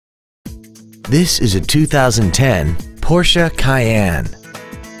This is a 2010 Porsche Cayenne.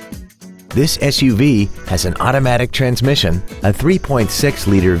 This SUV has an automatic transmission, a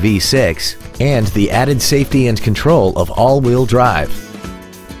 3.6-liter V6, and the added safety and control of all-wheel drive.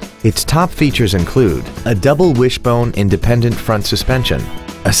 Its top features include a double wishbone independent front suspension,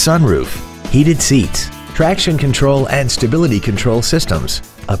 a sunroof, heated seats, traction control and stability control systems,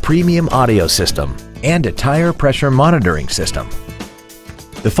 a premium audio system, and a tire pressure monitoring system.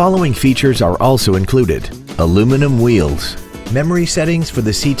 The following features are also included: aluminum wheels, memory settings for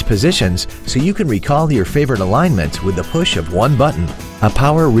the seat's positions so you can recall your favorite alignments with the push of one button, a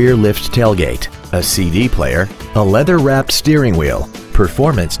power rear lift tailgate, a CD player, a leather-wrapped steering wheel,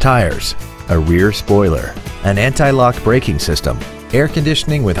 performance tires, a rear spoiler, an anti-lock braking system, air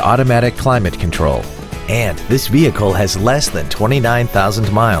conditioning with automatic climate control, and this vehicle has less than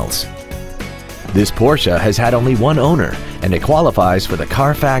 29,000 miles. This Porsche has had only one owner and it qualifies for the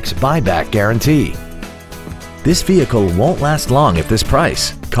Carfax buyback guarantee. This vehicle won't last long at this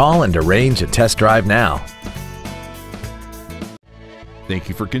price. Call and arrange a test drive now. Thank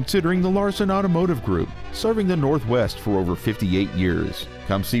you for considering the Larson Automotive Group, serving the Northwest for over 58 years.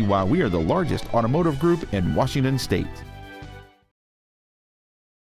 Come see why we are the largest automotive group in Washington State.